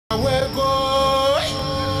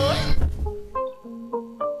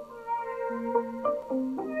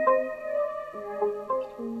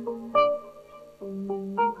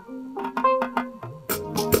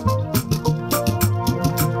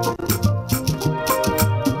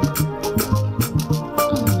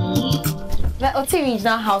Oti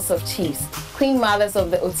Regional House of Chiefs, Queen Mothers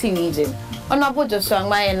of the Oti Region, Honorable Joshua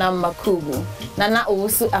Mayenam Makubu, Nana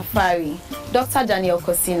Owusu Afari, Dr. Daniel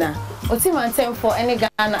Kosina, Oti Mantem for any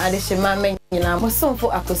Ghana Adeshima Menyina,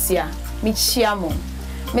 Mosomfo Akosua, Michiamo,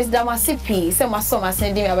 Miss Damasipi, say my son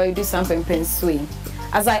sending me about do something pensui.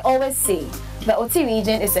 As I always say, the Oti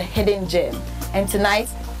region is a hidden gem, and tonight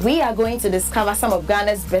we are going to discover some of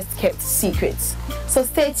Ghana's best kept secrets. So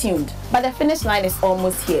stay tuned, but the finish line is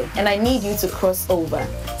almost here, and I need you to cross over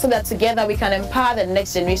so that together we can empower the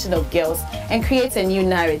next generation of girls and create a new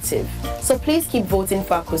narrative. So please keep voting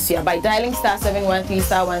for Akosua by dialing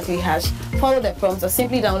 *713*13#, follow the prompts, or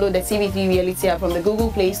simply download the TV3 Reality app from the Google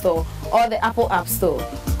Play Store or the Apple App Store.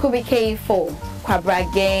 Kubi K4,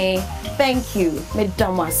 Kwabrage. Thank you,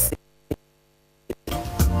 Medamasi.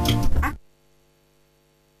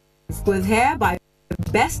 With hair by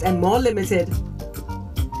Best and More Limited.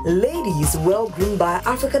 Ladies well groomed by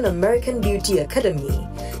African American Beauty Academy,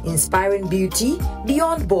 inspiring beauty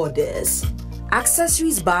beyond borders.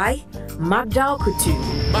 Accessories by Magdal Couture.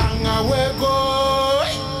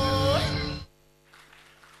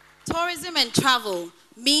 Tourism and travel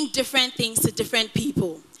mean different things to different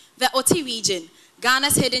people. The Oti region,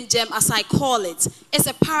 Ghana's hidden gem as I call it, is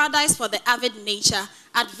a paradise for the avid nature,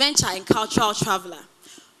 adventure and cultural traveler.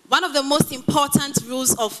 One of the most important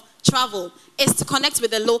rules of travel is to connect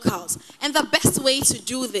with the locals. And the best way to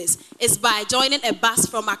do this is by joining a bus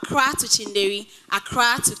from Accra to Chinderi,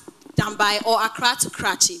 Accra to Dambai, or Accra to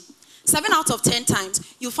Karachi. 7 out of 10 times,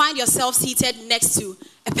 you'll find yourself seated next to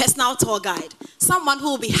a personal tour guide, someone who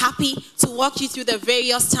will be happy to walk you through the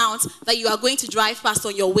various towns that you are going to drive past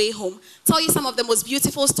on your way home, tell you some of the most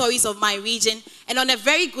beautiful stories of my region, and on a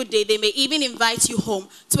very good day, they may even invite you home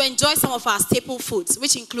to enjoy some of our staple foods,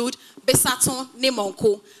 which include besaton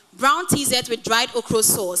nemonko, brown teased with dried okra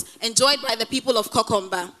sauce, enjoyed by the people of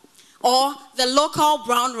Kokomba, or the local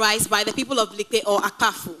brown rice by the people of Likpe or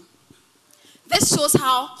Akpafu. This shows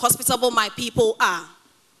how hospitable my people are.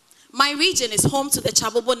 My region is home to the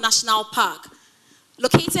Chabobo National Park,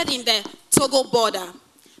 located in the Togo border.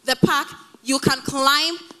 The park, you can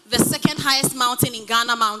climb the second highest mountain in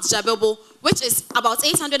Ghana, Mount Jabobo, which is about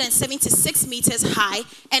 876 meters high,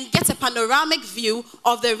 and get a panoramic view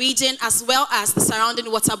of the region as well as the surrounding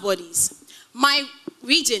water bodies. My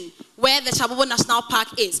region, where the Chabobo National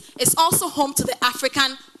Park is also home to the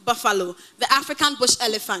African buffalo, the African bush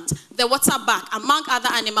elephant, the waterback, among other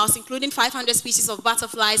animals, including 500 species of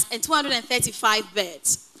butterflies and 235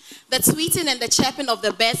 birds. The tweeting and the chirping of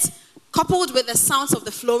the birds, coupled with the sounds of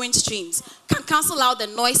the flowing streams, can cancel out the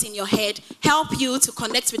noise in your head, help you to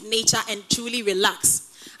connect with nature and truly relax.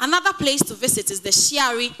 Another place to visit is the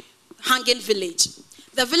Shiari Hanging Village.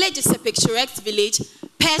 The village is a picturesque village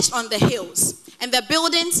perched on the hills, and the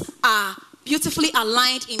buildings are beautifully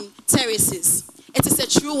aligned in terraces. It is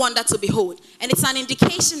a true wonder to behold, and it's an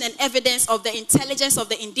indication and evidence of the intelligence of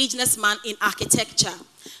the indigenous man in architecture.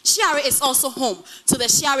 Shiari is also home to the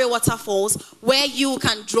Shiari waterfalls, where you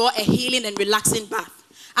can draw a healing and relaxing bath.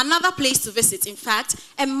 Another place to visit, in fact,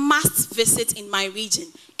 a must visit in my region,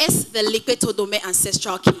 is the Likpe Todome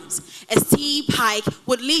Ancestral Caves. A steep hike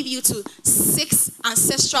would lead you to 6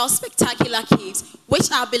 ancestral spectacular caves, which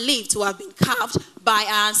are believed to have been carved by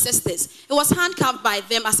our ancestors. It was hand-carved by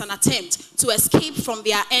them as an attempt to escape from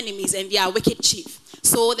their enemies and their wicked chief.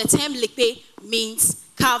 So the term Likpe means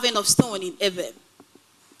carving of stone in Ewe.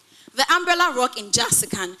 The umbrella rock in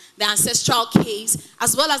Jasikan, the ancestral caves,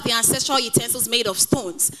 as well as the ancestral utensils made of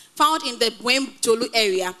stones, found in the Bwem Jolu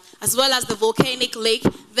area, as well as the volcanic lake,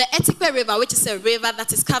 the Etikpe River, which is a river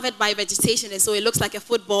that is covered by vegetation, and so it looks like a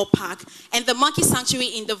football park, and the monkey sanctuary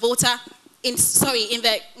in the in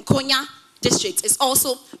the Nkonya district is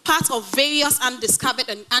also part of various undiscovered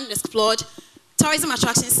and unexplored tourism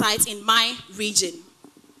attraction sites in my region.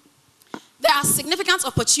 There are significant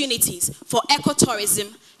opportunities for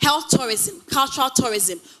ecotourism, health tourism, cultural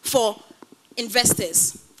tourism for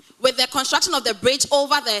investors. With the construction of the bridge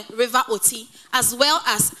over the River Oti, as well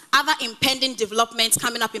as other impending developments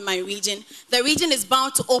coming up in my region, the region is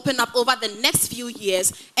bound to open up over the next few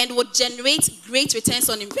years and would generate great returns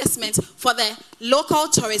on investment for the local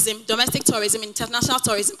tourism, domestic tourism, international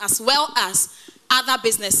tourism, as well as other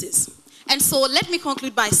businesses. And so let me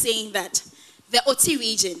conclude by saying that the Oti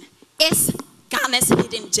region is Ghana's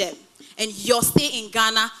hidden gem, and your stay in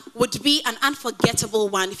Ghana would be an unforgettable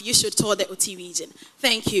one if you should tour the Oti region.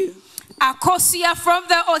 Thank you. Akosua from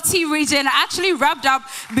the Oti region actually wrapped up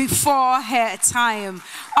before her time.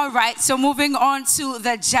 All right, so moving on to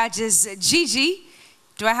the judges. Gigi,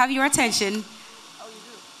 do I have your attention? Oh,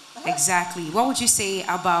 you do? Exactly. What would you say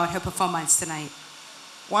about her performance tonight?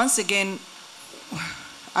 Once again,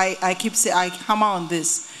 I keep saying, I hammer on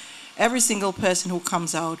this. Every single person who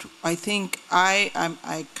comes out, I think I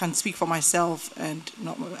can speak for myself and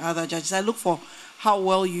not other judges. I look for how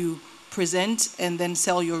well you present and then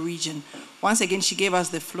sell your region. Once again, she gave us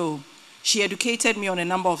the flow. She educated me on a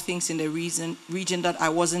number of things in the region that I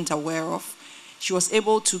wasn't aware of. She was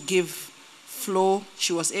able to give flow.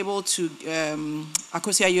 She was able to,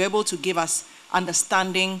 Akosua, you were able to give us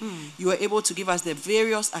understanding. You were able to give us the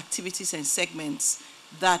various activities and segments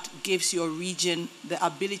that gives your region the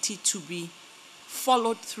ability to be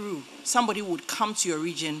followed through. Somebody would come to your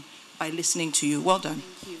region by listening to you. Well done.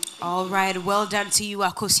 Thank you. All right, well done to you,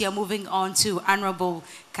 Akosua. Moving on to Honorable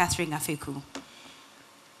Catherine Afeku.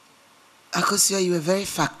 Akosua, you were very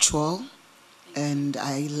factual, and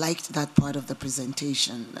I liked that part of the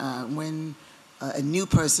presentation. When a new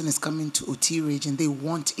person is coming to OT region, they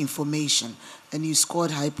want information, and you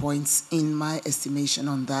scored high points in my estimation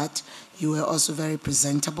on that. You were also very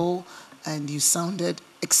presentable, and you sounded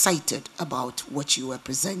excited about what you were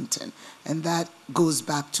presenting, and that goes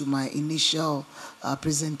back to my initial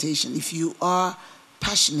presentation. If you are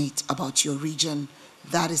passionate about your region,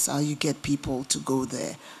 that is how you get people to go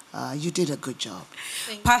there. You did a good job.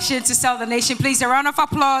 Passion to sell the nation. Please, a round of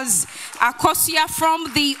applause. Akosua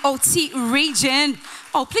from the OT region.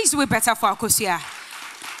 Oh, please do it better for Akosua.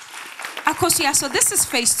 Akosua, so this is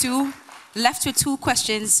phase 2. Left with 2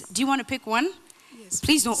 questions. Do you want to pick one? Yes.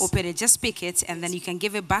 Please don't open it. Just pick it, and then you can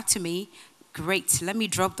give it back to me. Great. Let me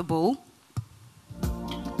drop the bowl.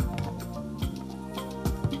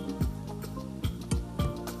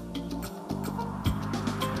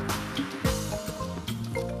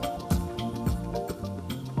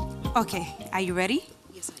 Okay, are you ready?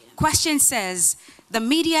 Yes, I am. Question says, the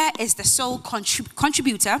media is the sole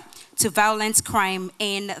contributor to violent crime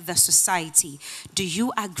in the society. Do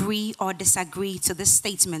you agree or disagree to this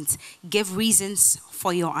statement? Give reasons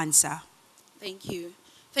for your answer. Thank you.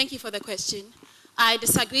 Thank you for the question. I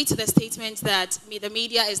disagree to the statement that the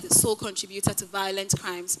media is the sole contributor to violent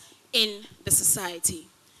crimes in the society.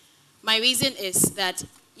 My reason is that,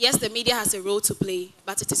 yes, the media has a role to play,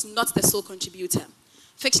 but it is not the sole contributor.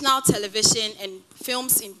 Fictional television and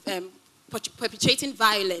films perpetrating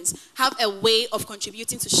violence have a way of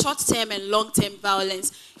contributing to short-term and long-term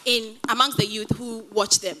violence amongst the youth who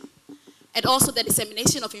watch them. And also the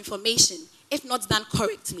dissemination of information, if not done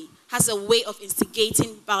correctly, has a way of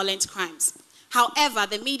instigating violent crimes. However,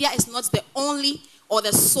 the media is not the only or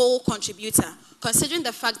the sole contributor, considering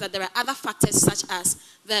the fact that there are other factors such as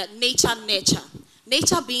the nature.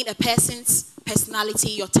 Nature being a person's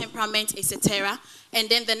personality, your temperament, etc. And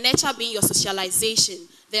then the nature being your socialization,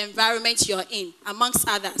 the environment you're in, amongst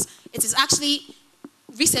others. It is actually,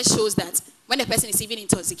 research shows that when a person is even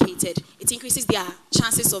intoxicated, it increases their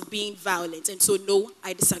chances of being violent. And so, no,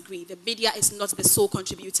 I disagree. The media is not the sole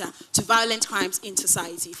contributor to violent crimes in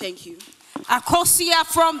society. Thank you. Akosua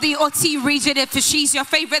from the OT region. If she's your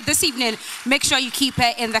favorite this evening, make sure you keep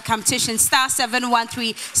her in the competition.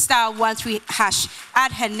 *713 *13#.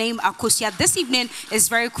 Add her name, Akosua. This evening is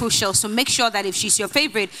very crucial, so make sure that if she's your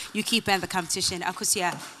favorite, you keep her in the competition.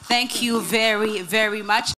 Akosua, thank you very, very much.